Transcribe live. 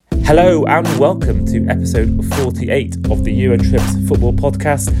Hello and welcome to episode 48 of the Eurotrips football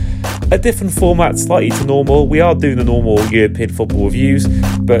podcast. A different format slightly to normal. We are doing the normal European football reviews,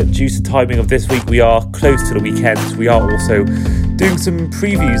 but due to timing of this week, we are close to the weekend. We are also doing some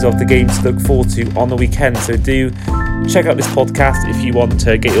previews of the games to look forward to on the weekend. So do check out this podcast if you want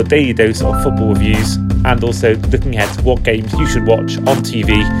to get your daily dose of football reviews and also looking ahead to what games you should watch on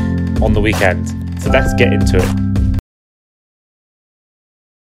TV on the weekend. So let's get into it.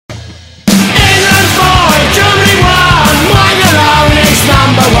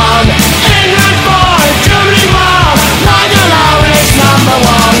 Number one, England boy, Germany one, Mike alone is number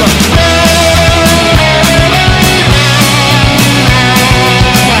one.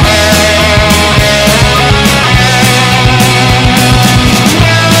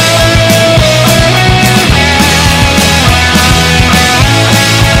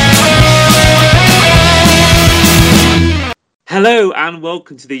 Hello and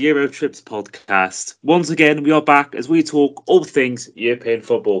welcome to the Eurotrips podcast. Once again, we are back as we talk all things European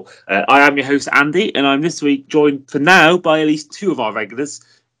football. I am your host, Andy, and I'm this week joined for now by at least two of our regulars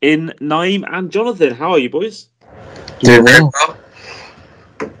in Nayim and Jonathan. How are you, boys? Doing very well.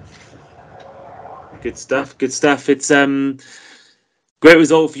 Good stuff, good stuff. It's great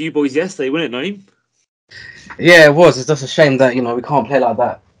result for you boys yesterday, wasn't it, Nayim? Yeah, it was. It's just a shame that, we can't play like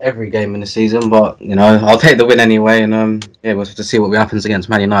that every game in the season, but I'll take the win anyway, and we'll have to see what happens against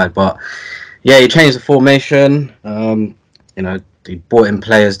Man United. But yeah, he changed the formation. He brought in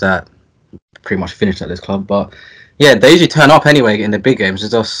players that pretty much finished at this club, but yeah, they usually turn up anyway in the big games.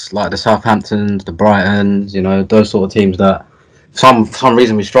 It's just like the Southamptons, the Brightons, those sort of teams that for some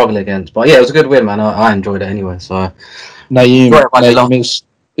reason we struggle against. But yeah, it was a good win, man. I enjoyed it anyway. So Nayim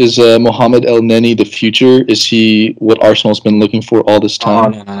is Mohamed El Neni the future? Is he what Arsenal's been looking for all this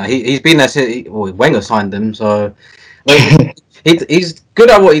time? Oh, no. He's been there since Wenger signed him, so he's good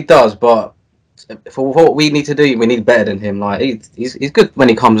at what he does. But for what we need to do, we need better than him. Like he's good when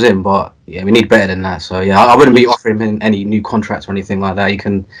he comes in, but yeah, we need better than that. So yeah, I wouldn't be offering him any new contracts or anything like that. He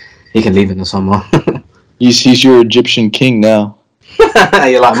can leave in the summer. He's your Egyptian king now.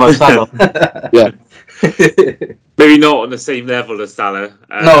 You're like Mo Salah. Yeah. Maybe not on the same level as Salah.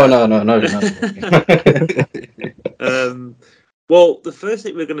 No. Well, the first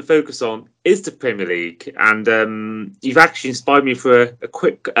thing we're going to focus on is the Premier League, and you've actually inspired me for a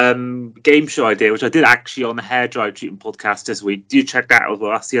quick game show idea, which I did actually on the Hair Dry Treatment podcast this week. Do check that out as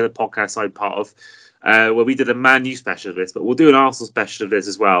well. That's the other podcast I'm part of, where we did a Man U special of this, but we'll do an Arsenal special of this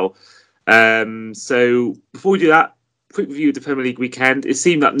as well. So before we do that, quick review of the Premier League weekend. It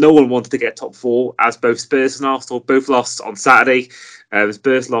seemed that no one wanted to get top four, as both Spurs and Arsenal both lost on Saturday.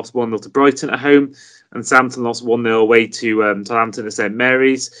 Spurs lost 1-0 to Brighton at home, and Southampton lost 1-0 away to Southampton at St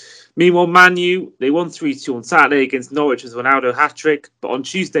Mary's. Meanwhile, Man U, they won 3-2 on Saturday against Norwich with Ronaldo hat-trick, but on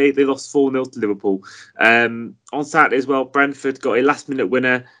Tuesday they lost 4-0 to Liverpool. On Saturday as well, Brentford got a last-minute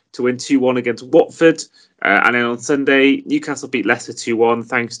winner to win 2-1 against Watford. And then on Sunday, Newcastle beat Leicester 2-1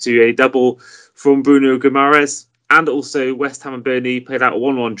 thanks to a double from Bruno Guimaraes. And also West Ham and Burnley played out a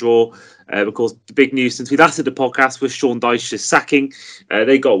 1-1 draw because the big news since we last did the podcast was Sean Dyche's sacking.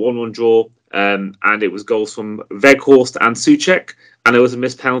 They got a 1-1 draw and it was goals from Weghorst and Souček. And there was a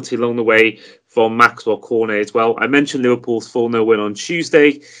missed penalty along the way from Maxwell Cornet as well. I mentioned Liverpool's 4-0 win on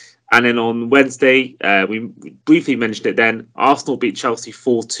Tuesday. And then on Wednesday, we briefly mentioned it then, Arsenal beat Chelsea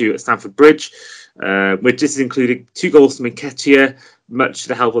 4-2 at Stamford Bridge, which this included 2 goals from Nketiah, much to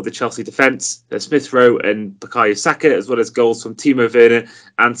the help of the Chelsea defence, Smith Rowe and Bukayo Saka, as well as goals from Timo Werner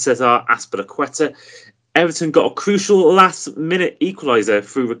and Cesar Azpilicueta. Everton got a crucial last-minute equaliser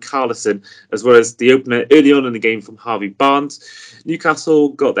through Richarlison, as well as the opener early on in the game from Harvey Barnes. Newcastle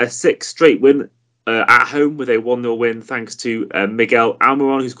got their 6th straight win at home with a 1-0 win thanks to Miguel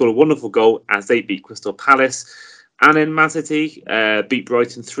Almiron, who scored a wonderful goal as they beat Crystal Palace. And then Man City beat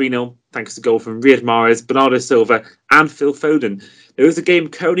Brighton 3-0 thanks to goal from Riyad Mahrez, Bernardo Silva and Phil Foden. There is a game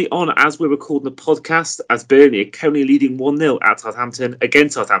currently on as we're recording the podcast, as Burnley are currently leading 1-0 at Southampton,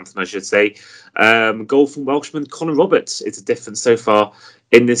 against Southampton, I should say. Goal from Welshman Connor Roberts is a difference so far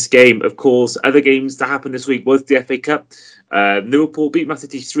in this game. Of course, other games that happened this week was the FA Cup. Liverpool beat Man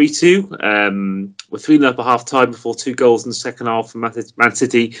City 3-2. With 3-0 up at half time before 2 goals in the second half from Man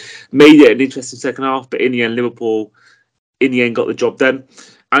City. Made it an interesting second half, but in the end, Liverpool got the job done.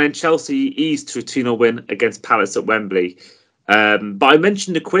 And then Chelsea eased to a 2-0 win against Palace at Wembley. But I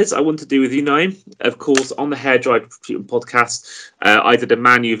mentioned the quiz I want to do with you, Nayim. Of course, on the Hair Dry Treatment podcast, I did a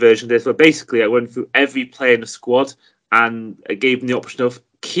Man U version of this, but basically I went through every player in the squad and I gave them the option of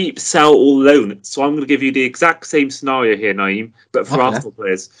keep, sell, or loan. So I'm going to give you the exact same scenario here, Nayim, but for Arsenal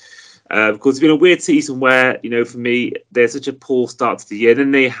players. Because it's been a weird season where, for me, there's such a poor start to the year.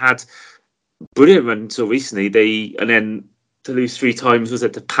 Then they had brilliant run until recently. And then to lose 3 times was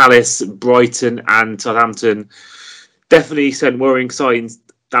at the Palace, Brighton, and Southampton. Definitely sent worrying signs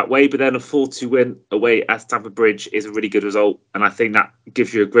that way. But then a 4-2 win away at Stamford Bridge is a really good result, and I think that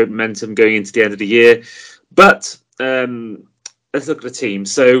gives you a great momentum going into the end of the year. But let's look at the team.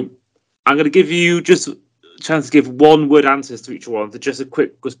 So I'm going to give you just a chance to give one-word answers to each one, just a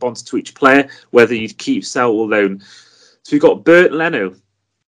quick response to each player, whether you'd keep, sell, or loan. So we've got Bert Leno.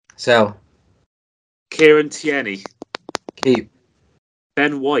 Sell. Kieran Tierney. Keep.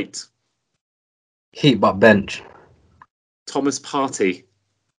 Ben White. Keep but bench. Thomas Partey.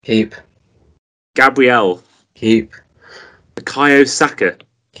 Keep. Gabriel. Keep. Bukayo Saka.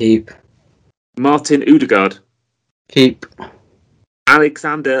 Keep. Martin Odegaard. Keep.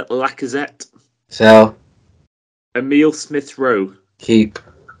 Alexander Lacazette. Sell. Emile Smith-Rowe. Keep.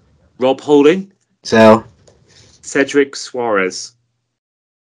 Rob Holding. Sell. Cedric Suarez.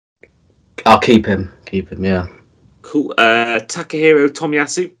 I'll keep him. Keep him, yeah. Cool. Takahiro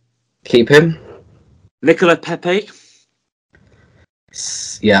Tomiyasu. Keep him. Nicola Pepe.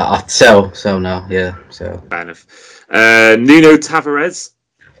 Yeah, I'll sell. Sell now, yeah. Sell. Fair enough. Nuno Tavares.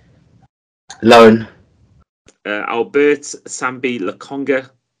 Loan. Albert Sambi Lakonga.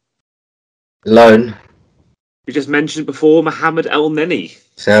 Loan. We just mentioned before Mohamed El Neni.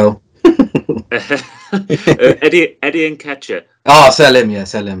 Sell. Eddie Nketiah. Oh, sell him, yeah.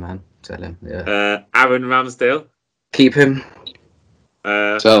 Sell him, man. Sell him, yeah. Aaron Ramsdale. Keep him.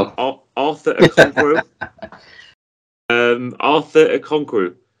 Sell. Arthur Okonkwo. Arthur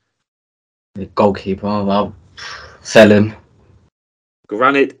Okonkwo. Goalkeeper. I'll sell him.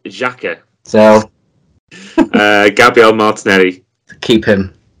 Granit Xhaka. Sell. Gabriel Martinelli. Keep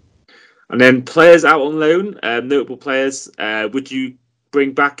him. And then players out on loan, notable players. Would you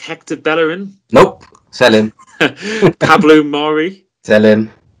bring back Hector Bellerin? Nope. Sell him. Pablo Mari. Sell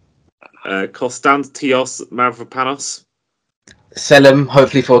him. Konstantios Mavropanos. Sell him,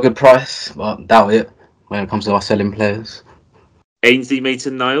 hopefully for a good price, but doubt it when it comes to our selling players. Ainsley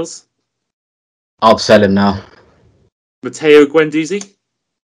Maitland-Niles. I'll sell him now. Matteo Guendouzi.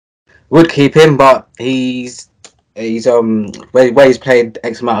 Would keep him, but he's where he's played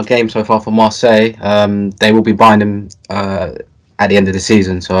X amount of games so far for Marseille. They will be buying him at the end of the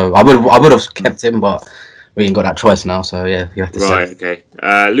season, so I would have kept him, but we ain't got that choice now. So yeah, you have to sell. Right, okay.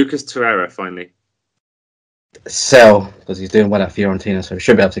 Lucas Torreira finally. Sell, because he's doing well at Fiorentina, so we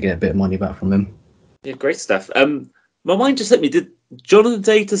should be able to get a bit of money back from him. Yeah, great stuff. My mind just hit me. Did Jonathan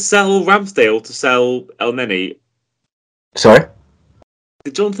say to sell Ramsdale to sell El Neni? Sorry?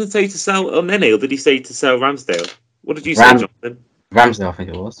 Did Jonathan say to sell El Neni, or did he say to sell Ramsdale? What did you say, Jonathan? Ramsdale, I think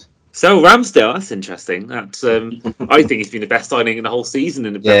it was. Sell Ramsdale, that's interesting. That's I think he's been the best signing in the whole season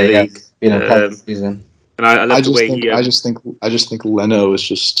in the Premier League. Been a season. And I love the way he. I just think Leno is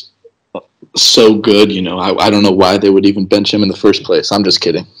just so good. I don't know why they would even bench him in the first place. I'm just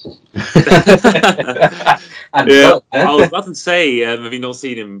kidding. Yeah, I was about to say, have you not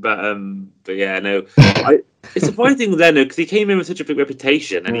seen him? But yeah, no. It's surprising with Leno because he came in with such a big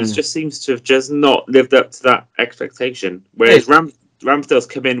reputation, and he just seems to have just not lived up to that expectation. Whereas Ramsdale's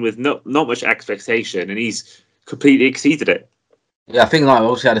come in with not much expectation, and he's completely exceeded it. Yeah, I think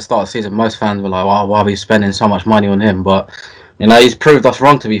obviously at the start of the season, most fans were like, "Why are we spending so much money on him?" But he's proved us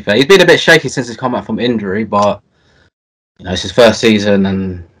wrong. To be fair, he's been a bit shaky since he's come back from injury, but it's his first season,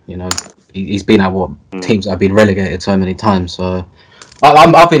 and he's been at teams that have been relegated so many times. So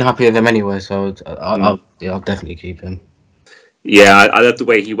I've been happy with him anyway. So I'll definitely keep him. Yeah, I love the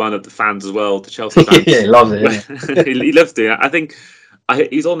way he wound up the fans as well. The Chelsea fans, yeah, he loves it. he loves doing it. I think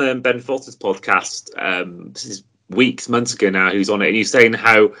he's on Ben Foster's podcast. This is months ago now. Who's on it, and he's saying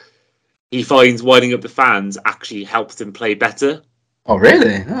how he finds winding up the fans actually helps him play better. Oh,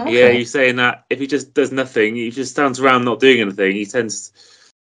 really? Oh, okay. Yeah, he's saying that if he just does nothing, he just stands around not doing anything, he tends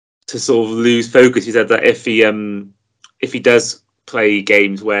to sort of lose focus. He said that if he does play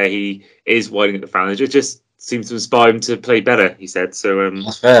games where he is winding up the fans, it just seems to inspire him to play better. He said so.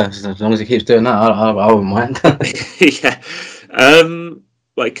 That's fair. As long as he keeps doing that, I wouldn't mind. Yeah.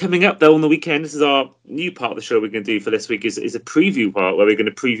 Like coming up though on the weekend, this is our new part of the show we're going to do for this week is a preview part where we're going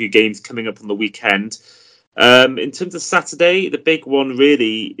to preview games coming up on the weekend. In terms of Saturday, the big one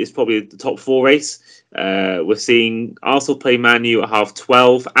really is probably the top 4 race. We're seeing Arsenal play Man U at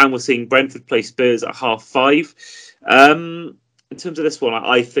 12:30, and we're seeing Brentford play Spurs at 5:30. In terms of this one,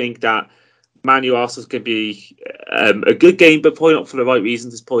 I think that Man U Arsenal is going to be a good game, but probably not for the right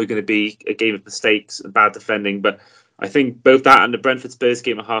reasons. It's probably going to be a game of mistakes and bad defending, but I think both that and the Brentford Spurs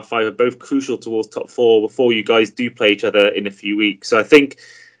game at 5:30 are both crucial towards top 4 before you guys do play each other in a few weeks. So I think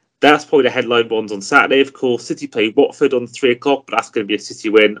That's probably the headline ones on Saturday. Of course, City play Watford on 3 o'clock, but that's going to be a City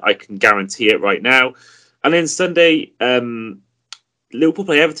win. I can guarantee it right now. And then Sunday, Liverpool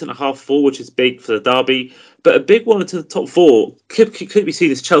play Everton at 4:30, which is big for the derby. But a big one into the top 4 could be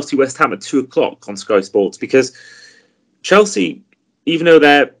seen as Chelsea West Ham at 2 o'clock on Sky Sports, because Chelsea, even though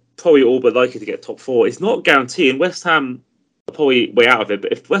they're probably all but likely to get top 4, it's not a guarantee. And West Ham are probably way out of it.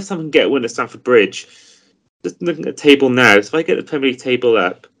 But if West Ham can get a win at Stamford Bridge, just looking at the table now, so if I get the Premier League table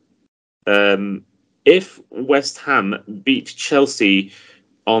up, if West Ham beat Chelsea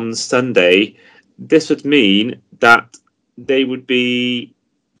on Sunday, this would mean that they would be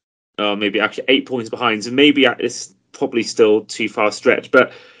maybe actually 8 points behind. So maybe it's probably still too far a stretch.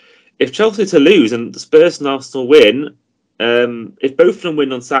 But if Chelsea to lose and Spurs and Arsenal win, if both of them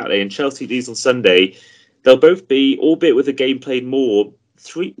win on Saturday and Chelsea lose on Sunday, they'll both be, albeit with a game played more,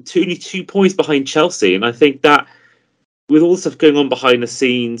 only 2 points behind Chelsea. And I think that with all the stuff going on behind the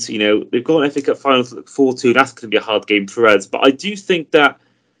scenes, they've got an FA Cup final to look forward to. That's going to be a hard game for us. But I do think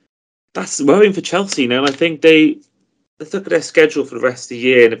that's worrying for Chelsea now. I think let's look at their schedule for the rest of the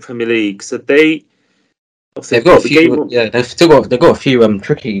year in the Premier League. So they've got a few. They've got a few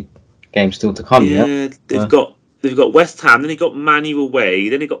tricky games still to come. Yeah, they've got West Ham, then they got Man U away,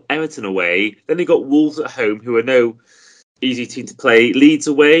 then they got Everton away, then they got Wolves at home, who are no easy team to play. Leeds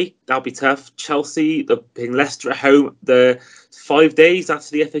away, that'll be tough. Chelsea, they're playing Leicester at home. The 5 days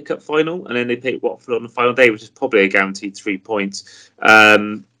after the FA Cup final, and then they play Watford on the final day, which is probably a guaranteed 3 points.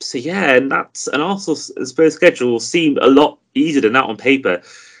 So yeah, and Arsenal's Spurs schedule seemed a lot easier than that on paper.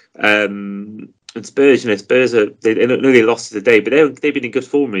 And Spurs, Spurs they lost today, but they've been in good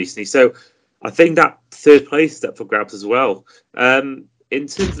form recently. So I think that third place is up for grabs as well. In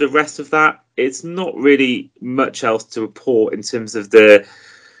terms of the rest of that, it's not really much else to report in terms of the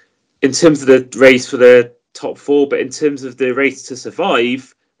race for the top 4, but in terms of the race to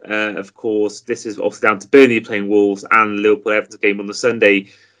survive, of course, this is obviously down to Burnley playing Wolves and Liverpool Everton game on the Sunday.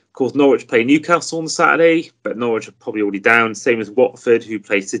 Of course, Norwich play Newcastle on Saturday, but Norwich are probably already down. Same as Watford, who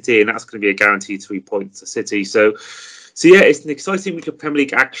play City, and that's going to be a guaranteed 3 points to City. So yeah, it's an exciting week of Premier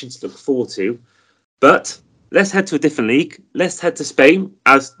League action to look forward to. But let's head to a different league. Let's head to Spain.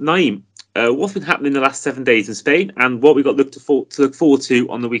 As Nayim, what's been happening in the last 7 days in Spain, and what we got to look forward to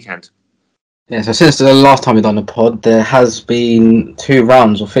on the weekend? Yeah, so since the last time we done the pod, there has been 2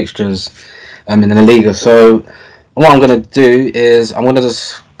 rounds of fixtures in the Liga. So what I'm going to do is I'm going to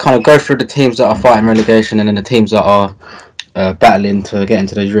just kind of go through the teams that are fighting relegation and then the teams that are battling to get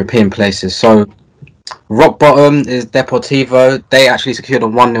into the European places. So rock bottom is Deportivo. They actually secured a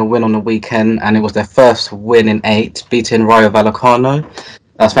 1-0 win on the weekend, and it was their first win in 8, beating Rayo Vallecano.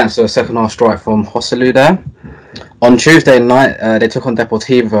 That's thanks to a second half strike from Joselu there. On Tuesday night, they took on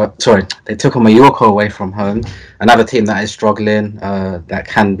Mallorca away from home, another team that is struggling, that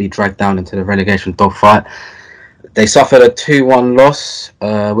can be dragged down into the relegation dogfight. They suffered a 2-1 loss,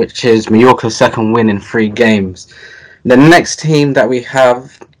 which is Mallorca's second win in 3 games. The next team that we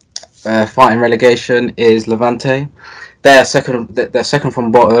have fighting relegation is Levante. They're second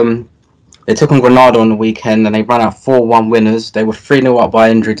from bottom. They took on Granada on the weekend and they ran out 4-1 winners. They were 3-0 up by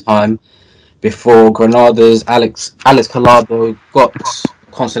injury time before Granada's Alex Collado got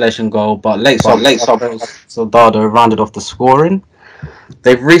consolation goal, but late Soldado rounded off the scoring.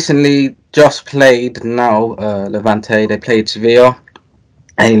 They've recently just played Levante. They played Sevilla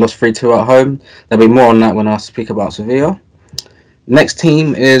and he lost 3-2 at home. There'll be more on that when I speak about Sevilla. Next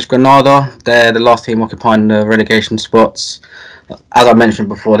team is Granada. They're the last team occupying the relegation spots. As I mentioned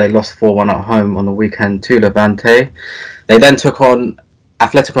before, they lost 4-1 at home on the weekend to Levante. They then took on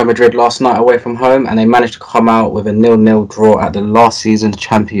Atletico Madrid last night away from home, and they managed to come out with a 0-0 draw at the last season's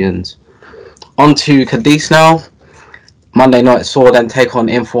champions. On to Cadiz now. Monday night saw them take on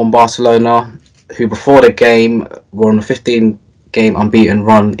informed Barcelona, who before the game were on a 15-game unbeaten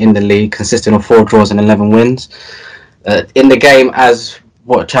run in the league, consisting of 4 draws and 11 wins. In the game, as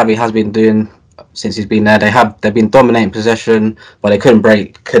what Xavi has been doing since he's been there, they've been dominating possession, but they couldn't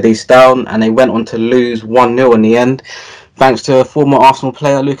break Cadiz down, and they went on to lose 1-0 in the end, thanks to former Arsenal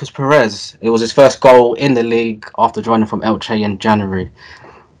player Lucas Perez. It was his first goal in the league after joining from Elche in January.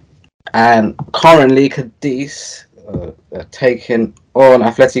 And currently Cadiz taking on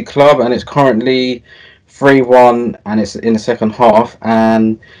Athletic Club, and it's currently 3-1, and it's in the second half.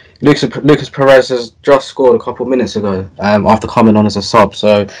 And Lucas Perez has just scored a couple of minutes ago after coming on as a sub.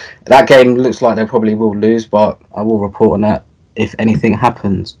 So that game looks like they probably will lose, but I will report on that if anything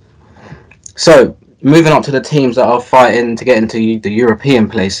happens. So moving on to the teams that are fighting to get into the European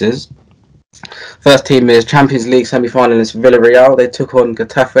places. First team is Champions League semi-finalist Villarreal. They took on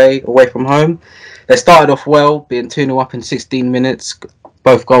Getafe away from home. They started off well, being 2-0 up in 16 minutes.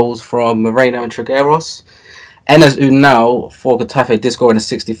 both goals from Moreno and Trigueros. Enes Unal for Getafe did score in the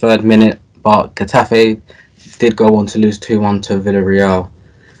 63rd minute, but Getafe did go on to lose 2-1 to Villarreal.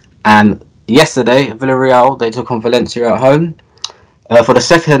 And yesterday, Villarreal, they took on Valencia at home. For the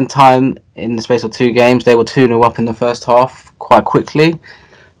second time in the space of 2 games, they were 2-0 up in the first half quite quickly.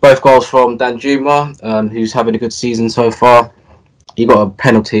 Both goals from Danjuma, who's having a good season so far. He got a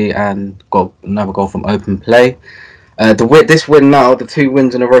penalty and got another goal from open play. This win now, the 2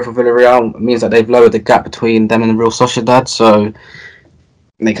 wins in a row for Villarreal, means that they've lowered the gap between them and Real Sociedad, so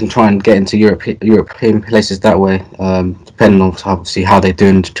they can try and get into European places that way, depending on obviously how they do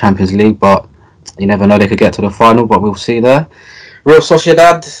in the Champions League, but you never know, they could get to the final, but we'll see there. Real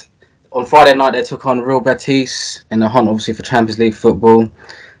Sociedad, on Friday night, they took on Real Betis in the hunt, obviously, for Champions League football.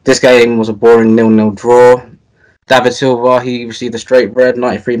 This game was a boring 0-0 draw. David Silva, he received a straight red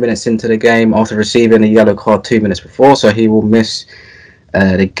 93 minutes into the game after receiving a yellow card 2 minutes before, so he will miss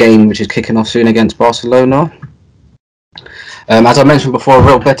the game, which is kicking off soon against Barcelona. As I mentioned before,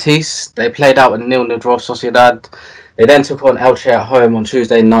 Real Betis, they played out a 0-0 draw with Sociedad. They then took on Elche at home on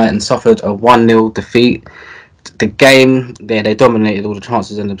Tuesday night and suffered a 1-0 defeat. The game, they dominated all the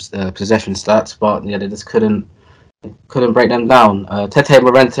chances in the possession stats, but they just couldn't break them down. Tete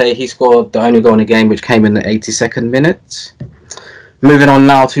Morente, he scored the only goal in the game, which came in the 82nd minute. Moving on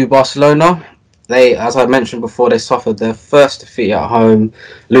now to Barcelona. They, as I mentioned before, they suffered their first defeat at home,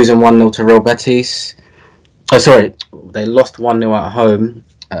 losing 1-0 to Real Betis. They lost 1-0 at home.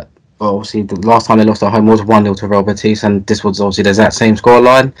 Obviously, the last time they lost at home was 1-0 to Real Betis, and this was obviously the exact same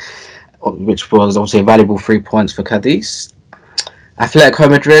scoreline, which was obviously a valuable 3 points for Cadiz. Atletico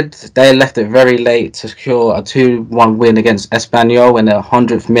Madrid, they left it very late to secure a 2-1 win against Espanyol in the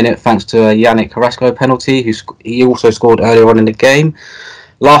 100th minute thanks to a Yannick Carrasco penalty, he also scored earlier on in the game.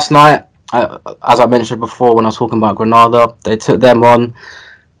 Last night, as I mentioned before when I was talking about Granada, they took them on,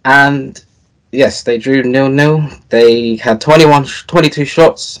 and yes, they drew 0-0. They had 22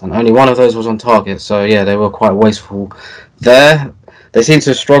 shots, and only one of those was on target, so yeah, they were quite wasteful there. They seem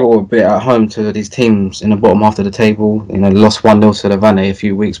to struggle a bit at home to these teams in the bottom half of the table. You know, they lost 1-0 to Levante a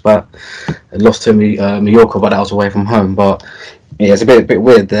few weeks back. They lost to Mallorca, but that was away from home. But yeah, it's a bit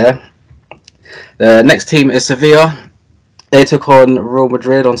weird there. The next team is Sevilla. They took on Real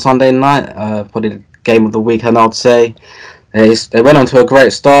Madrid on Sunday night. Probably the game of the weekend, I'd say. They went on to a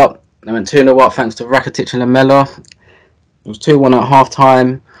great start. They went 2-0 up thanks to Rakitic and Lamela. It was 2-1 at half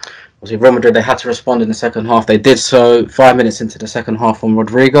time. Obviously, Real Madrid, they had to respond in the second half. They did so 5 minutes into the second half from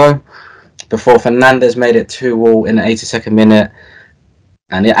Rodrigo, before Fernandes made it 2-2 in the 82nd minute.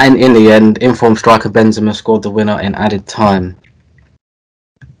 And in the end, informed striker Benzema scored the winner in added time.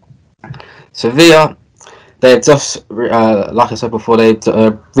 Sevilla, they've just, like I said before, they've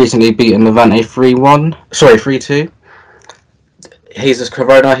recently beaten Levante 3-2. Jesus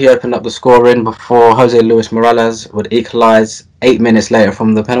Corona, he opened up the scoring before Jose Luis Morales would equalise 8 minutes later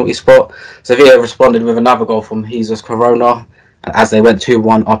from the penalty spot. Sevilla responded with another goal from Jesus Corona as they went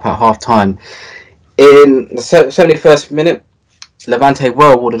 2-1 up at half time. In the 71st minute, Levante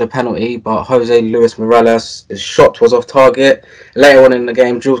were awarded a penalty, but Jose Luis Morales' shot was off target. Later on in the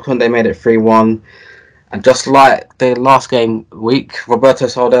game, Jules Koundé made it 3-1. And just like the last game week, Roberto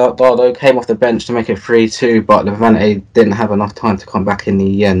Soldado came off the bench to make it 3-2, but Levante didn't have enough time to come back in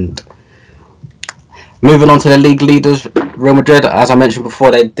the end. Moving on to the league leaders, Real Madrid, as I mentioned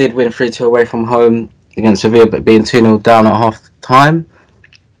before, they did win 3-2 away from home against Sevilla, but being 2-0 down at half time.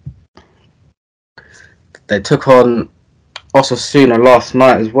 They took on Osasuna last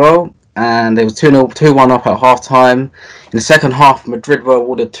night as well, and they was 2-1 up at half time. In the second half, Madrid were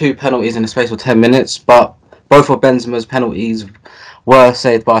awarded 2 penalties in the space of 10 minutes, but both of Benzema's penalties were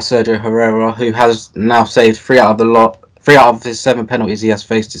saved by Sergio Herrera, who has now saved 3 out of his 7 penalties he has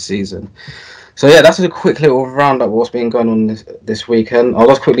faced this season. So yeah, that's a quick little roundup of what's been going on this weekend. I'll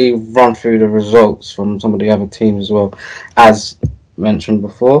just quickly run through the results from some of the other teams as well, as mentioned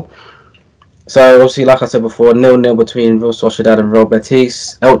before. So obviously, like I said before, 0-0 between Real Sociedad and Real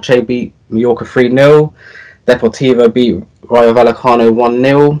Betis. Elche beat Mallorca 3-0. Deportivo beat Rayo Vallecano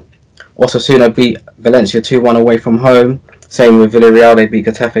 1-0. Osasuna beat Valencia 2-1 away from home. Same with Villarreal, they beat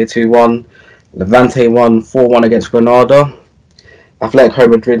Getafe 2-1. Levante won 4-1 against Granada. Atletico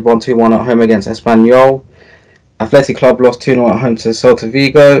Madrid won 2-1 at home against Espanyol. Athletic Club lost 2-0 at home to Celta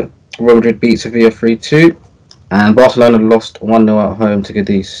Vigo. Real Madrid beat Sevilla 3-2. And Barcelona lost 1-0 at home to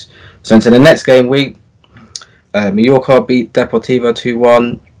Cadiz. So into the next game week, Mallorca beat Deportivo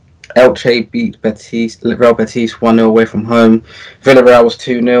 2-1. Elche beat Real Betis 1-0 away from home. Villarreal was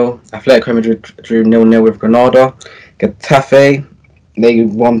 2-0. Atletico Madrid drew 0-0 with Granada. Getafe, they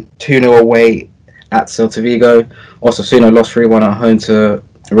won 2-0 away at Celta Vigo. Osasuna lost 3-1 at home to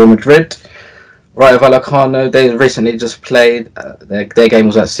Real Madrid. Rayo Vallecano, they recently just played. Their game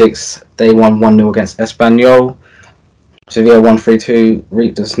was at 6. They won 1-0 against Espanyol. Sevilla won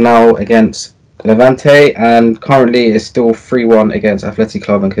 3-2 just now against Levante, and currently it's still 3-1 against Athletic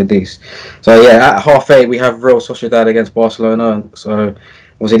Club and Cadiz. So yeah, at half 8 we have Real Sociedad against Barcelona. So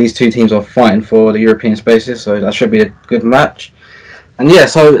obviously these two teams are fighting for the European spaces, so that should be a good match. And yeah,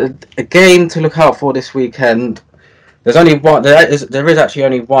 so a game to look out for this weekend. There's only one. There is actually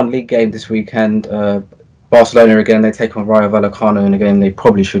only one league game this weekend. Barcelona again. They take on Rayo Vallecano in a game they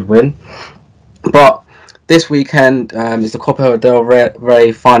probably should win. But this weekend is the Copa del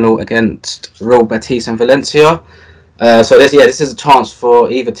Rey final against Real Betis and Valencia. So this is a chance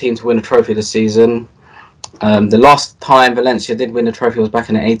for either team to win a trophy this season. The last time Valencia did win the trophy was back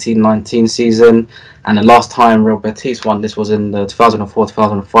in the 18-19 season, and the last time Real Betis won this was in the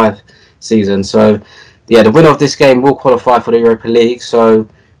 2004-2005 season. So yeah, the winner of this game will qualify for the Europa League. So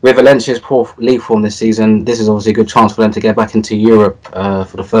with Valencia's poor league form this season, this is obviously a good chance for them to get back into Europe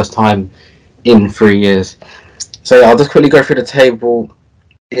for the first time in 3 years. So yeah, I'll just quickly go through the table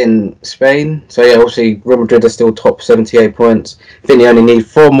in Spain. So yeah, obviously Real Madrid are still top 78 points. I think they only need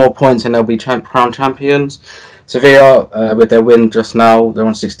 4 more points and they'll be crowned champions. Sevilla, with their win just now, they're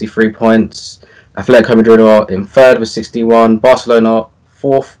on 63 points. Atletico Madrid are in 3rd with 61. Barcelona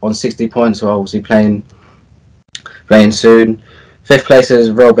 4th on 60 points, so obviously playing soon. 5th place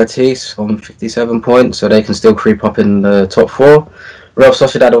is Real Betis on 57 points, so they can still creep up in the top 4. Real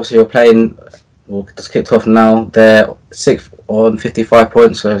Sociedad obviously are playing, just kicked off now. They're 6th on 55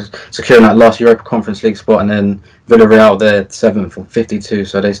 points, so securing that last Europa Conference League spot, and then Villarreal, they're 7th on 52,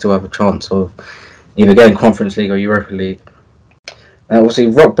 so they still have a chance of either getting Conference League or Europa League. And obviously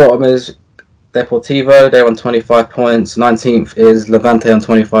rock bottom is Deportivo, they're on 25 points. 19th is Levante on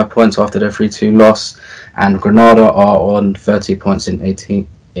 25 points after their 3-2 loss. And Granada are on 30 points in 18th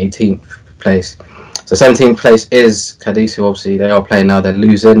place. So 17th place is Cadiz, who obviously they are playing now, they're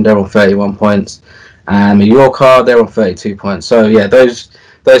losing, they're on 31 points. And Mallorca, they're on 32 points. So yeah, those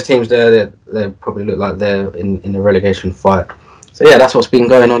teams there, they probably look like they're in the relegation fight. So yeah, that's what's been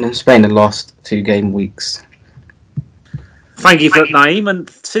going on in Spain the last 2 game weeks. Thank you for that, Nayim. And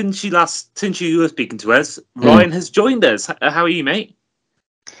since you were speaking to us, Ryan has joined us. How are you, mate?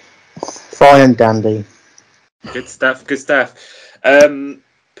 Fine and dandy. Good stuff.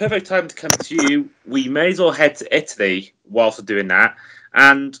 Perfect time to come to you. We may as well head to Italy whilst we're doing that.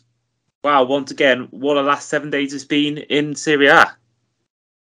 And wow, once again, what the last 7 days has been in Serie A.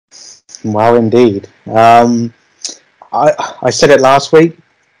 Wow, indeed. I said it last week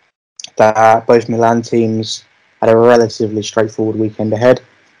that both Milan teams had a relatively straightforward weekend ahead,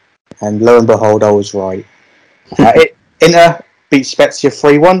 and lo and behold, I was right. Inter beat Spezia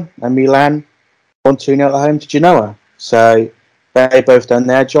 3-1, and Milan won 2-0 at home to Genoa. So they both done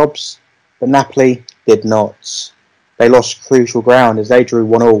their jobs, but Napoli did not. They lost crucial ground as they drew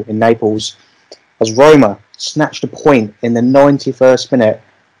 1-1 in Naples, as Roma snatched a point in the 91st minute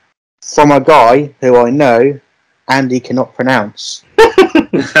from a guy who I know Andy cannot pronounce.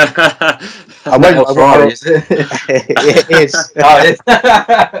 It is.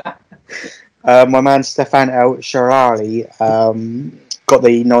 My man Stefan El Sharali got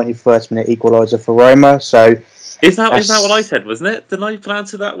the 91st minute equaliser for Roma. So is that what I said? Wasn't it? Did I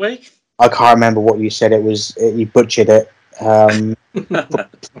pronounce it that way? I can't remember what you said. You butchered it,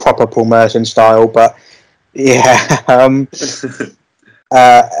 proper Paul Merson style. But yeah.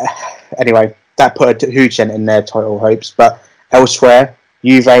 Anyway, that put a huge dent in their title hopes. But elsewhere,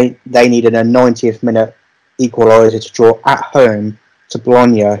 Juve, they needed a 90th minute equaliser to draw at home to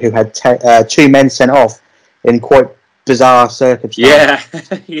Bologna, who had 2 men sent off in quite bizarre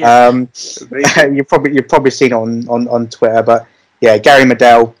circumstances. Yeah. You've probably seen it on Twitter, but yeah, Gary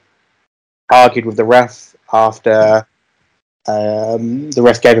Medel argued with the ref after the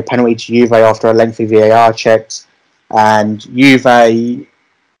ref gave a penalty to Juve after a lengthy VAR checks, and Juve, the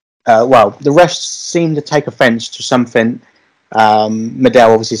refs seemed to take offence to something Medel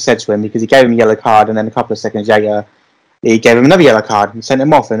obviously said to him, because he gave him a yellow card, and then a couple of seconds later he gave him another yellow card and sent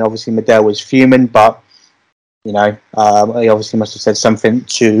him off. And obviously Medel was fuming, but he obviously must have said something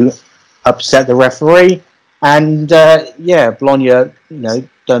to upset the referee. And Bologna,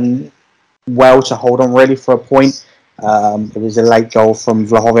 done well to hold on really for a point. It was a late goal from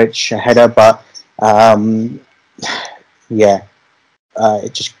Vlahovic, a header, but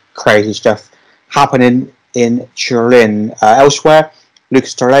it's just crazy stuff happening in Turin. Elsewhere,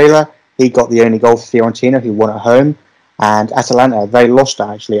 Lucas Torreira, he got the only goal for Fiorentina, who won at home. And Atalanta, they lost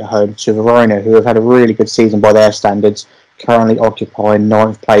actually at home to Verona, who have had a really good season by their standards, currently occupying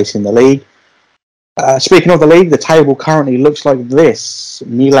 9th place in the league. Speaking of the league, the table currently looks like this.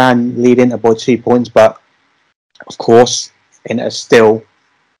 Milan lead Inter by 2 points, but of course, Inter still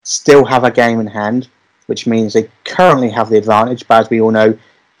have a game in hand, which means they currently have the advantage. But as we all know,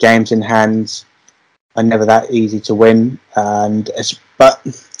 games in hand are never that easy to win. But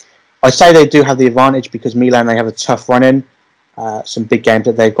I say they do have the advantage because Milan, they have a tough run in, some big games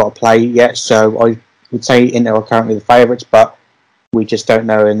that they've got to play yet. So I would say Inter are currently the favourites, but we just don't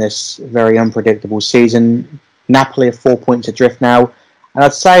know in this very unpredictable season. Napoli are 4 points adrift now, and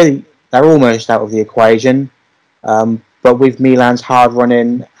I'd say they're almost out of the equation. But with Milan's hard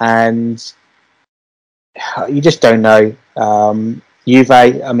running, and you just don't know. Juve,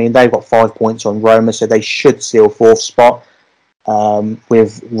 I mean, they've got 5 points on Roma, so they should seal fourth spot.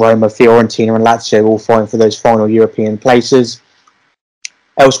 With Roma, Fiorentina, and Lazio all fighting for those final European places.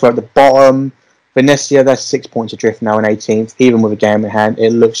 Elsewhere at the bottom, Venezia, they're 6 points adrift now in 18th. Even with a game in hand,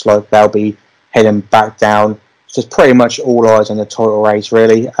 it looks like they'll be heading back down. So it's pretty much all eyes on the title race,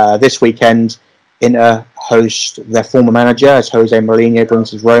 really. This weekend, Inter host their former manager, as Jose Mourinho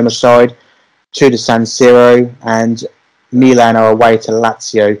brings his Roma side to the San Siro, and Milan are away to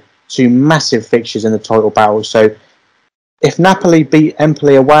Lazio. 2 massive fixtures in the title battle. So if Napoli beat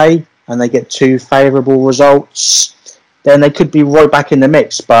Empoli away and they get 2 favourable results, then they could be right back in the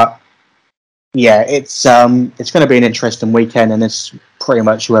mix. But yeah, it's going to be an interesting weekend, and it's pretty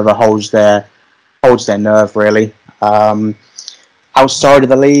much whoever holds their nerve, really. Outside of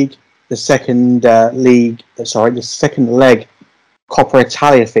the league, the second leg Coppa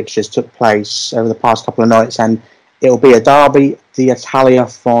Italia fixtures took place over the past couple of nights, and it'll be a derby, the Italia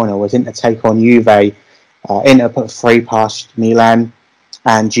final, as Inter take on Juve. Inter put 3 past Milan,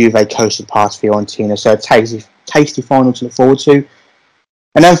 and Juve coasted past Fiorentina. So a tasty final to look forward to.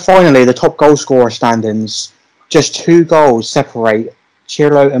 And then finally, the top goal scorer standings. Just 2 goals separate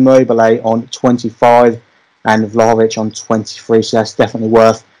Ciro Immobile on 25 and Vlahovic on 23. So that's definitely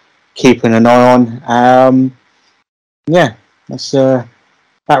worth keeping an eye on. That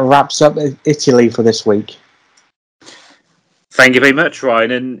wraps up Italy for this week. Thank you very much,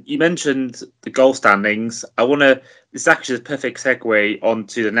 Ryan. And you mentioned the goal standings. This actually is a perfect segue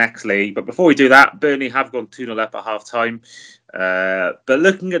onto the next league. But before we do that, Burnley have gone 2-0 up at half time. But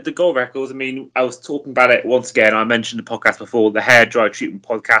looking at the goal records, I mean, I was talking about it once again. I mentioned the podcast before, the hair dry treatment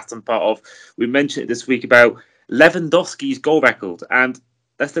podcast I'm part of. We mentioned it this week about Lewandowski's goal record. And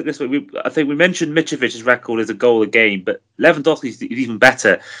let's look this way. I think we mentioned Mitrovic's record as a goal a game, but Lewandowski's even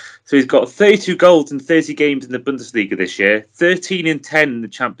better. So he's got 32 goals in 30 games in the Bundesliga this year, 13 in 10 in the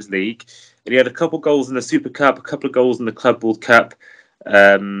Champions League, and he had a couple goals in the Super Cup, a couple of goals in the Club World Cup.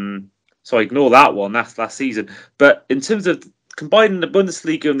 So ignore that one, that's last season. But in terms of combining the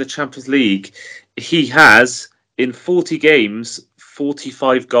Bundesliga and the Champions League, he has, in 40 games,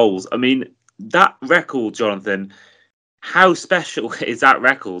 45 goals. I mean, that record, Jonathan, how special is that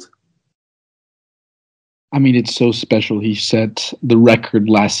record? I mean, it's so special. He set the record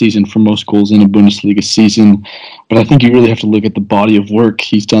last season for most goals in a Bundesliga season. But I think you really have to look at the body of work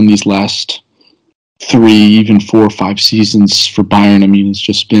he's done these last 3, even 4 or 5 seasons for Bayern. I mean, it's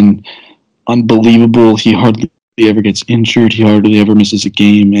just been unbelievable. He hardly ever gets injured. He hardly ever misses a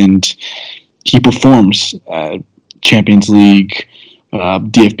game. And he performs. Champions League,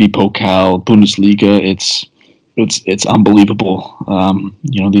 DFB Pokal, Bundesliga. It's unbelievable.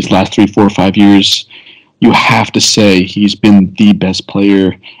 These last 3, 4, 5 years, you have to say he's been the best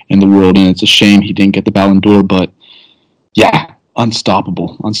player in the world, and it's a shame he didn't get the Ballon d'Or, but yeah,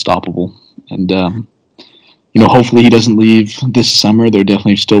 unstoppable. And, hopefully he doesn't leave this summer. There are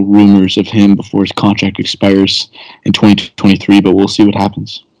definitely still rumors of him before his contract expires in 2023, but we'll see what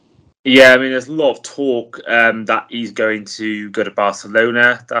happens. Yeah, I mean, there's a lot of talk that he's going to go to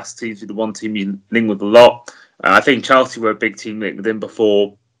Barcelona. That seems to be the one team he's linked with a lot. I think Chelsea were a big team linked with him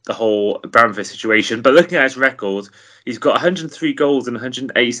before the whole Abramovich situation. But looking at his record, he's got 103 goals in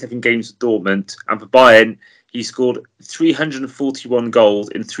 187 games for Dortmund. And for Bayern, he scored 341 goals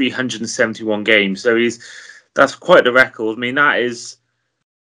in 371 games. So that's quite the record. I mean, that's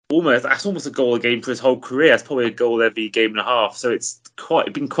almost a goal a game for his whole career. That's probably a goal every game and a half. So it's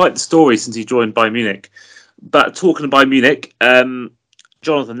been quite the story since he joined Bayern Munich. But talking about Bayern Munich,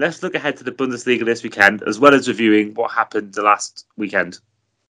 Jonathan, let's look ahead to the Bundesliga this weekend, as well as reviewing what happened the last weekend.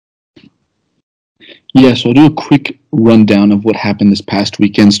 Yeah, so I'll do a quick rundown of what happened this past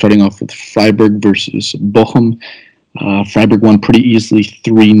weekend, starting off with Freiburg versus Bochum. Freiburg won pretty easily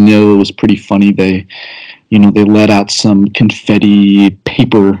 3-0. It was pretty funny. They let out some confetti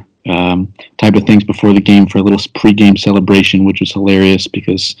paper type of things before the game for a little pre-game celebration, which was hilarious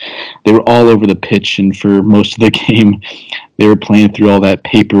because they were all over the pitch, and for most of the game, they were playing through all that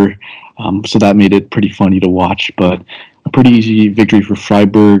paper. So that made it pretty funny to watch, but a pretty easy victory for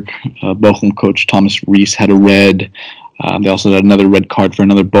Freiburg. Bochum coach Thomas Rees had a red. They also had another red card for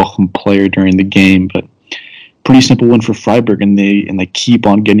another Bochum player during the game, but pretty simple win for Freiburg, and they keep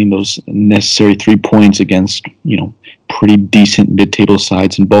on getting those necessary 3 points against, pretty decent mid-table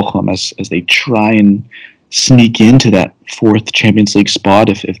sides in Bochum as they try and sneak into that fourth Champions League spot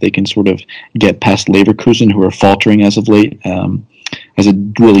if they can sort of get past Leverkusen, who are faltering as of late. As it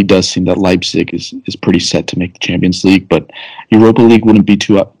really does seem that Leipzig is pretty set to make the Champions League, but Europa League wouldn't be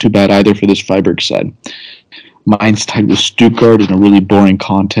too bad either for this Freiburg side. Mainz tied with Stuttgart in a really boring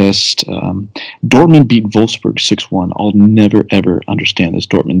contest. Dortmund beat Wolfsburg 6-1. I'll never, ever understand this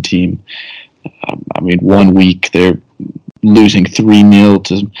Dortmund team. 1 week they're losing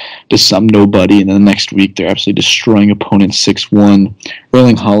 3-0 to some nobody, and then the next week they're absolutely destroying opponents 6-1.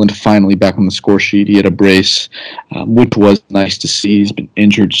 Erling Haaland finally back on the score sheet. He had a brace, which was nice to see. He's been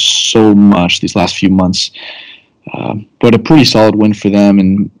injured so much these last few months. But a pretty solid win for them,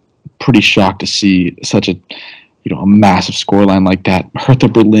 and pretty shocked to see such a massive scoreline like that. Hertha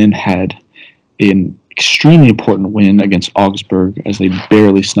Berlin had an extremely important win against Augsburg as they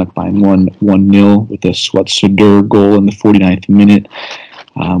barely snuck by and won 1-0 with a Swat Sudur goal in the 49th minute,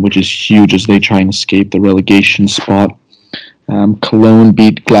 which is huge as they try and escape the relegation spot. Cologne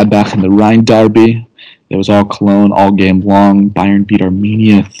beat Gladbach in the Rhine derby. It was all Cologne all game long. Bayern beat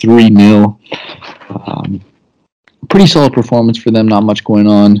Armenia 3-0. Pretty solid performance for them, not much going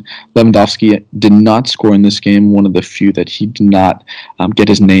on. Lewandowski did not score in this game, one of the few that he did not get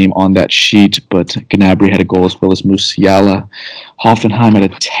his name on that sheet, but Gnabry had a goal as well as Musiala. Hoffenheim had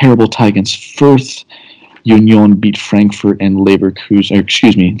a terrible tie against Fürth. Union beat Frankfurt, and Leipzig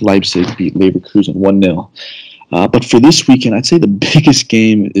beat Leverkusen 1-0. But for this weekend, I'd say the biggest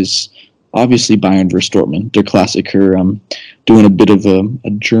game is obviously Bayern versus Dortmund. Their Klassiker. I'm doing a bit of a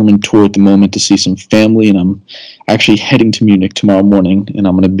German tour at the moment to see some family, and I'm actually heading to Munich tomorrow morning, and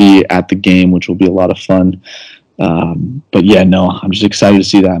I'm going to be at the game, which will be a lot of fun. But yeah, no, I'm just excited to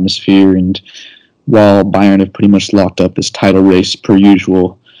see the atmosphere. And while Bayern have pretty much locked up this title race per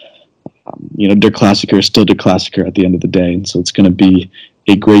usual, their Klassiker is still their Klassiker at the end of the day, and so it's going to be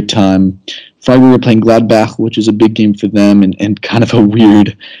a great time. Freiburg are playing Gladbach, which is a big game for them, and kind of a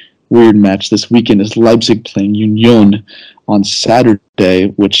weird match this weekend is Leipzig playing Union on Saturday,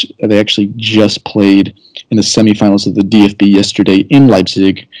 which they actually just played in the semifinals of the DFB yesterday in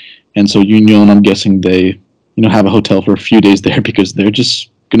Leipzig. And so Union, I'm guessing they, have a hotel for a few days there because they're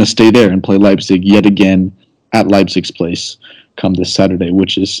just going to stay there and play Leipzig yet again at Leipzig's place come this Saturday,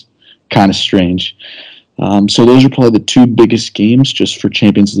 which is kind of strange. So those are probably the two biggest games just for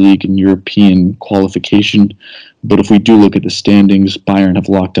Champions League and European qualification. But if we do look at the standings, Bayern have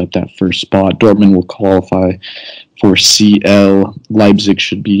locked up that first spot. Dortmund will qualify for CL. Leipzig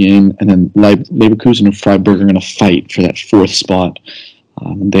should be in. And then Leverkusen and Freiburg are going to fight for that fourth spot.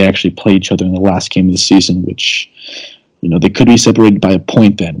 And they actually play each other in the last game of the season, which, they could be separated by a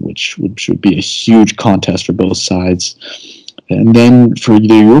point then, which would be a huge contest for both sides. And then for the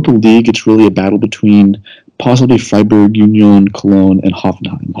Europa League, it's really a battle between possibly Freiburg, Union, Cologne, and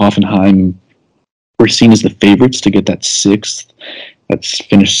Hoffenheim. Hoffenheim were seen as the favorites to get that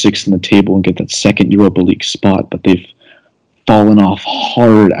finish sixth in the table and get that second Europa League spot, but they've fallen off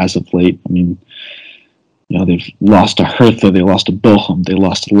hard as of late. They've lost to Hertha, they lost to Bochum, they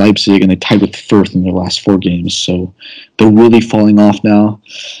lost to Leipzig, and they tied with Fürth in their last 4 games. So they're really falling off now,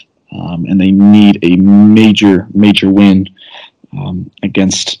 and they need a major win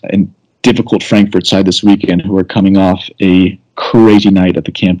against a difficult Frankfurt side this weekend, who are coming off a crazy night at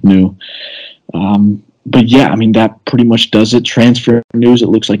the Camp Nou. But yeah, that pretty much does it. Transfer news, it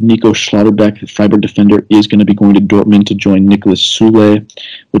looks like Nico Schlotterbeck, the Freiburg defender, is going to be going to Dortmund to join Nicolas Sule,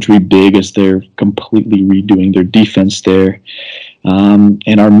 which will be big as they're completely redoing their defense there.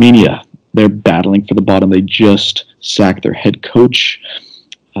 And Armenia, they're battling for the bottom. They just sacked their head coach.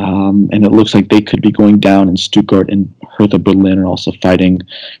 And it looks like they could be going down, and Stuttgart and Hertha Berlin are also fighting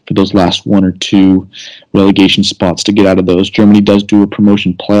for those last 1 or 2 relegation spots to get out of those. Germany does do a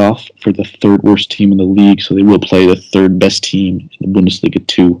promotion playoff for the 3rd worst team in the league, so they will play the 3rd best team in the Bundesliga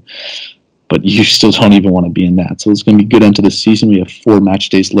 2. But you still don't even want to be in that. So it's going to be a good end to the season. We have 4 match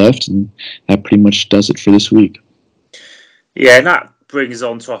days left, and that pretty much does it for this week. Yeah, and that brings us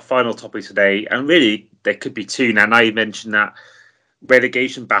on to our final topic today. And really, there could be 2 now. Now you mentioned that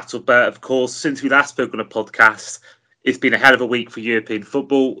relegation battle, but of course, since we last spoke on a podcast, it's been a hell of a week for European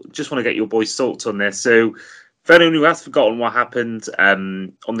football. Just want to get your boys' thoughts on this. So, for anyone who has forgotten what happened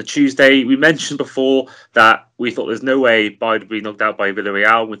on the Tuesday, we mentioned before that we thought there's no way Bayern would be knocked out by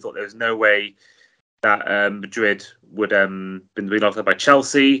Villarreal. We thought there was no way that Madrid would be knocked out by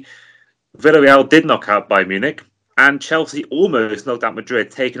Chelsea. Villarreal did knock out Bayern Munich, and Chelsea almost knocked out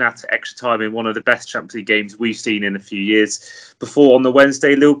Madrid, taken out to extra time in one of the best Champions League games we've seen in a few years. Before, on the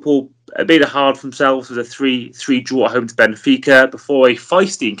Wednesday, Liverpool made it hard for themselves with a 3-3 draw at home to Benfica before a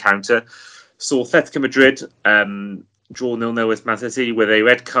feisty encounter saw Atletico Madrid draw 0-0 with Man City with a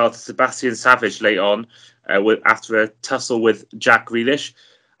red card to Sebastian Savage late on after a tussle with Jack Grealish.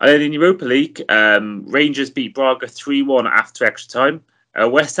 And then in Europa League, Rangers beat Braga 3-1 after extra time.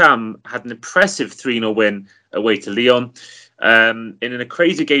 West Ham had an impressive 3-0 win away to Lyon. In a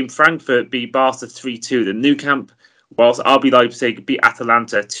crazy game, Frankfurt beat Barca 3-2 at the Nou Camp, whilst RB Leipzig beat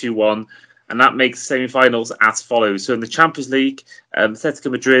Atalanta 2-1. And that makes semi-finals as follows. So in the Champions League, Man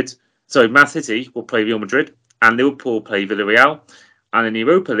City will play Real Madrid, and Liverpool will play Villarreal. And in the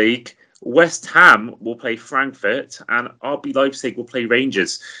Europa League, West Ham will play Frankfurt, and RB Leipzig will play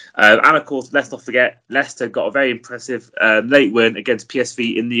Rangers. And of course, let's not forget, Leicester got a very impressive late win against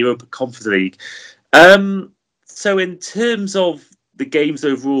PSV in the Europa Conference League. So in terms of the games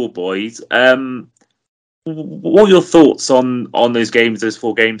overall, boys, what are your thoughts on those games, those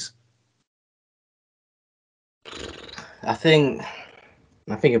 4 games? I think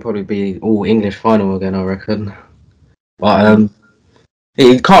it'll probably be all English final again, I reckon. But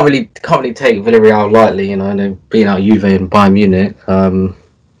you can't really take Villarreal lightly, and they're beating out Juve and Bayern Munich. And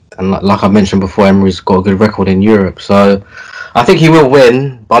like I mentioned before, Emery's got a good record in Europe, so I think he will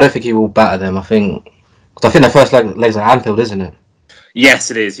win, but I don't think he will batter them. I think their first leg's at Anfield, isn't it?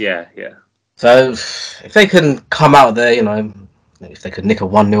 Yes, it is. Yeah. So if they can come out there, if they could nick a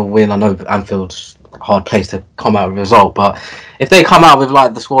 1-0 win, I know Anfield's a hard place to come out with a result, but if they come out with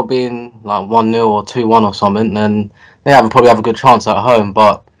the score being 1-0 or 2-1 or something, then they probably have a good chance at home.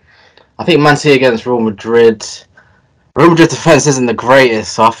 But I think Man City against Real Madrid's defense isn't the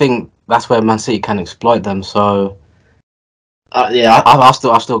greatest, so I think that's where Man City can exploit them. So I'll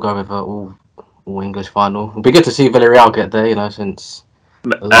still go with all English final. It'll be good to see Villarreal get there, since.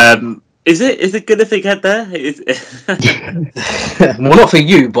 Is it good if they get there? Well, not for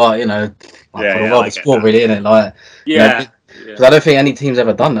you, but for the world of sport, really, isn't it? Because I don't think any team's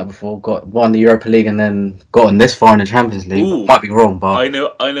ever done that before. Won the Europa League and then gotten this far in the Champions League. Ooh. Might be wrong, but I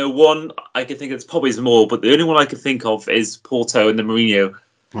know one. I can think it's probably more, but the only one I can think of is Porto and the Mourinho.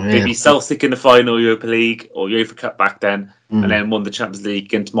 They beat Celtic in the final Europa League or Europa Cup back then, and then won the Champions League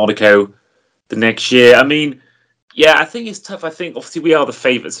against Monaco the next year. I mean, yeah, I think it's tough. I think obviously we are the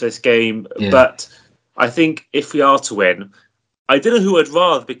favourites for this game, but I think if we are to win, I don't know who I'd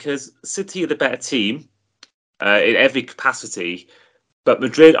rather, because City are the better team in every capacity, but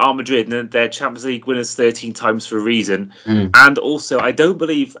Madrid are Madrid, and they're Champions League winners 13 times for a reason. And also, I don't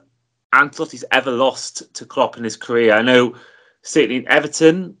believe Ancelotti's ever lost to Klopp in his career. I know certainly in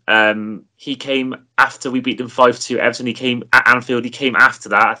Everton, he came after we beat them 5-2. Everton, he came at Anfield. He came after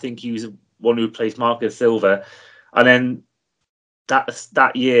that. I think he was the one who replaced Marco Silva. And then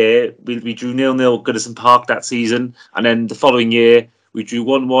that year, we drew 0-0 at Goodison Park that season. And then the following year, we drew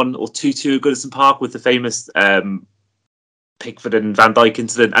 1-1 or 2-2 at Goodison Park with the famous Pickford and Van Dijk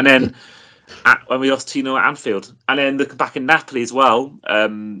incident. And then when we lost 2-0 at Anfield. And then looking back in Napoli as well,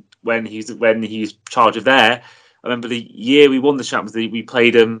 when he was charge of there. I remember the year we won the Champions League, we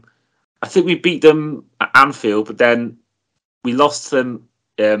played them. I think we beat them at Anfield, but then we lost them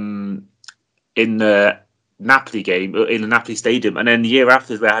in the Napoli game, in the Napoli Stadium. And then the year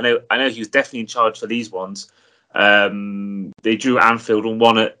after, I know he was definitely in charge for these ones. They drew at Anfield and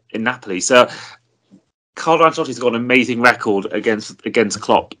won it in Napoli. So Carlo Ancelotti's got an amazing record against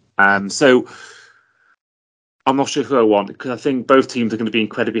Klopp. So I'm not sure who I want, because I think both teams are going to be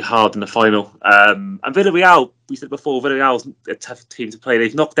incredibly hard in the final. And Villarreal, we said before, Villarreal's a tough team to play.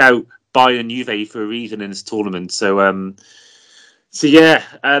 They've knocked out Bayern and Juve for a reason in this tournament. So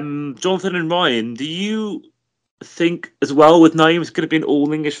Jonathan and Ryan, do you think as well with Nayim it's going to be an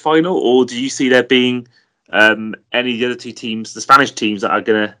all-English final, or do you see there being any of the other two teams, the Spanish teams, that are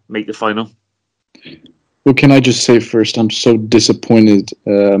going to make the final? Well, can I just say first, I'm so disappointed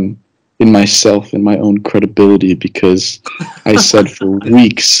in myself and my own credibility, because I said for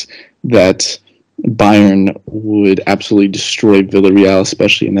weeks that Bayern would absolutely destroy Villarreal,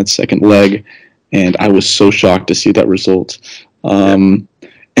 especially in that second leg, and I was so shocked to see that result. And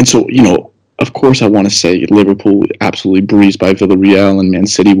so, of course I want to say Liverpool absolutely breezed by Villarreal, and Man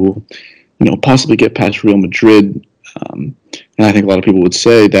City will, possibly get past Real Madrid. And I think a lot of people would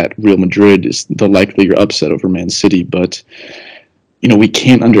say that Real Madrid is the likelier upset over Man City, but we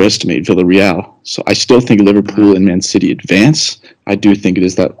can't underestimate Villarreal. So I still think Liverpool and Man City advance. I do think it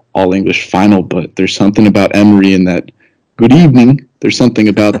is that all-English final, but there's something about Emery and that good evening. There's something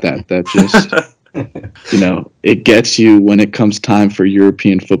about that just it gets you when it comes time for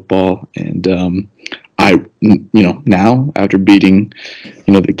European football. And now after beating,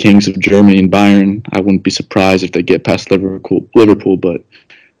 the Kings of Germany and Bayern, I wouldn't be surprised if they get past Liverpool, but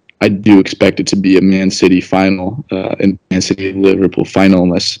I do expect it to be a Man City final, and Man City Liverpool final,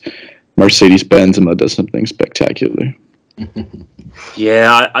 unless Mercedes Benzema does something spectacular.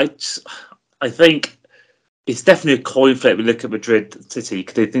 Yeah, I think it's definitely a coin flip. We look at Madrid City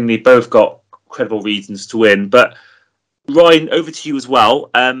because I think they both got credible reasons to win. But Ryan, over to you as well.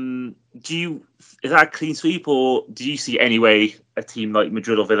 Is that a clean sweep, or do you see any way a team like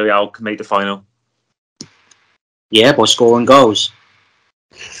Madrid or Villarreal can make the final? Yeah, by scoring goals.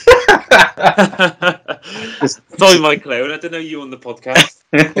 Sorry, Michael Owen, I don't know you on the podcast.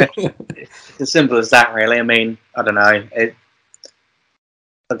 It's as simple as that, really. I mean, I don't know. Like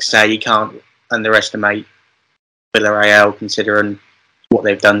I say, you can't underestimate Villarreal considering what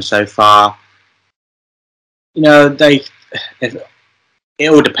they've done so far. It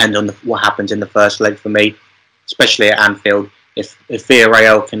all depends on what happens in the first leg for me, especially at Anfield. If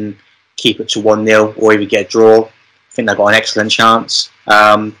Villarreal can keep it to 1-0 or even get a draw, I think they've got an excellent chance.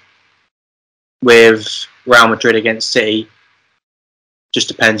 With Real Madrid against City, just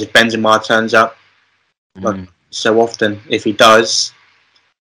depends if Benzema turns up. Like so often, if he does,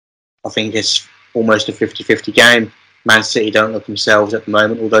 I think it's almost a 50-50 game. Man City don't look themselves at the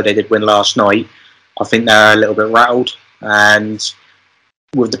moment, although they did win last night. I think they're a little bit rattled, and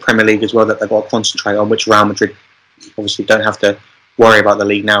with the Premier League as well that they've got to concentrate on, which Real Madrid obviously don't have to worry about the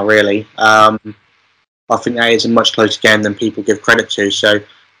league now, really. I think that is a much closer game than people give credit to. So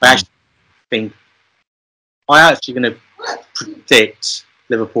I'm actually going to predict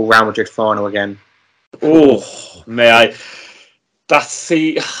Liverpool Real Madrid final again. Oh, may I?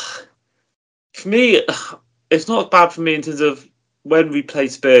 For me, it's not bad for me in terms of when we play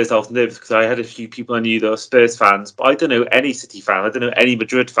Spurs. I was nervous because I had a few people I knew that are Spurs fans, but I don't know any City fan. I don't know any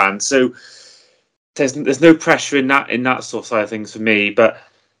Madrid fan. So there's no pressure in that sort of side of things for me. But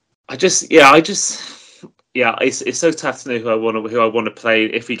it's so tough to know who I want to play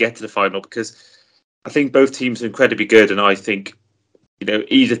if we get to the final, because I think both teams are incredibly good, and I think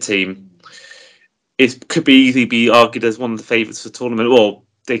either team could easily be argued as one of the favourites for the tournament, or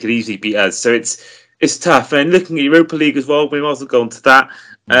they could easily beat us. So it's tough. And looking at Europa League as well, we might as well go on to that.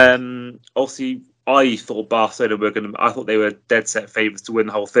 Obviously, I thought Barcelona I thought they were dead set favourites to win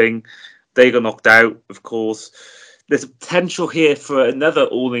the whole thing. They got knocked out, of course. There's a potential here for another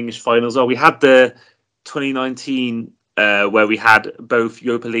All English final as well. We had the 2019 where we had both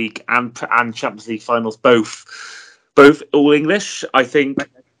Europa League and Champions League finals, both All English. I think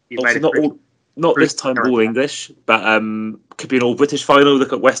not this time All English, but could be an All British final.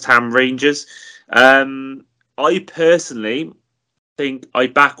 Look at West Ham Rangers. I personally think I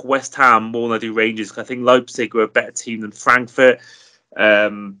back West Ham more than I do Rangers, because I think Leipzig were a better team than Frankfurt.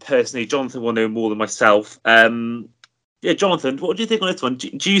 Personally, Jonathan will know more than myself. Jonathan, what do you think on this one?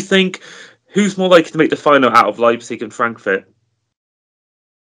 Do you think who's more likely to make the final out of Leipzig and Frankfurt?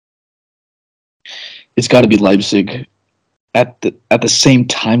 It's got to be Leipzig. At the same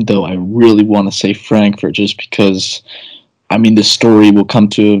time, though, I really want to say Frankfurt, just because, the story will come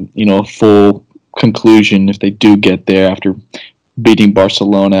to a full conclusion if they do get there after beating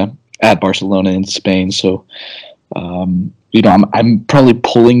Barcelona at Barcelona in Spain. So, I'm probably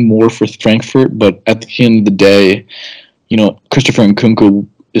pulling more for Frankfurt, but at the end of the day, Christopher Nkunku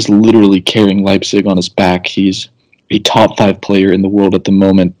is literally carrying Leipzig on his back. He's a top 5 player in the world at the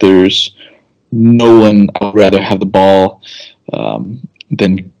moment. There's no one I would rather have the ball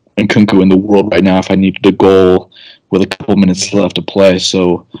than Nkunku in the world right now if I needed a goal with a couple minutes left to play.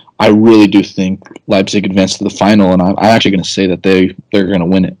 So I really do think Leipzig advanced to the final, and I'm actually going to say that they're going to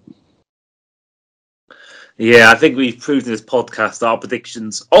win it. Yeah, I think we've proved in this podcast that our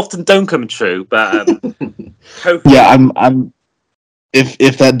predictions often don't come true, but hopefully... Yeah, I'm.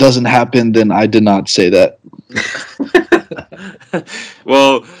 If that doesn't happen, then I did not say that.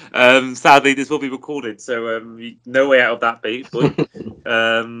 Well, sadly, this will be recorded, so no way out of that bait. But,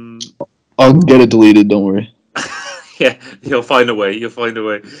 I'll get it deleted. Don't worry. Yeah, you'll find a way.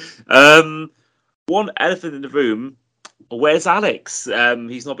 One elephant in the room. Where's Alex?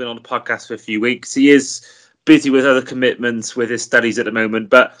 He's not been on the podcast for a few weeks. He is busy with other commitments with his studies at the moment.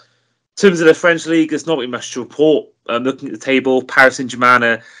 But in terms of the French league, there's not really much to report. Looking at the table, Paris Saint-Germain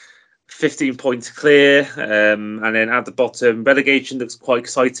are 15 points clear, and then at the bottom, relegation looks quite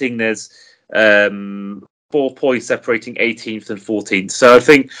exciting. There's 4 points separating 18th and 14th. So I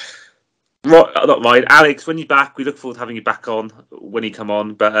think, not right, Alex, when you're back, we look forward to having you back on when you come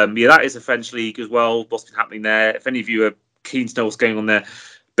on. But that is the French league as well. What's been happening there? If any of you are keen to know what's going on there,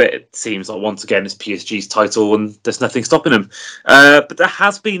 But it seems like once again it's PSG's title and there's nothing stopping them. But that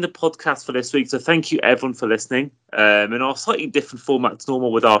has been the podcast for this week. So thank you everyone for listening. In our slightly different format to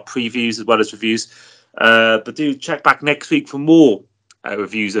normal with our previews as well as reviews. But do check back next week for more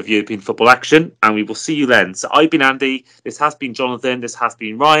reviews of European football action. And we will see you then. So I've been Andy. This has been Jonathan. This has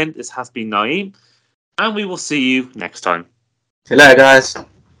been Ryan. This has been Nayim. And we will see you next time. See you later, guys.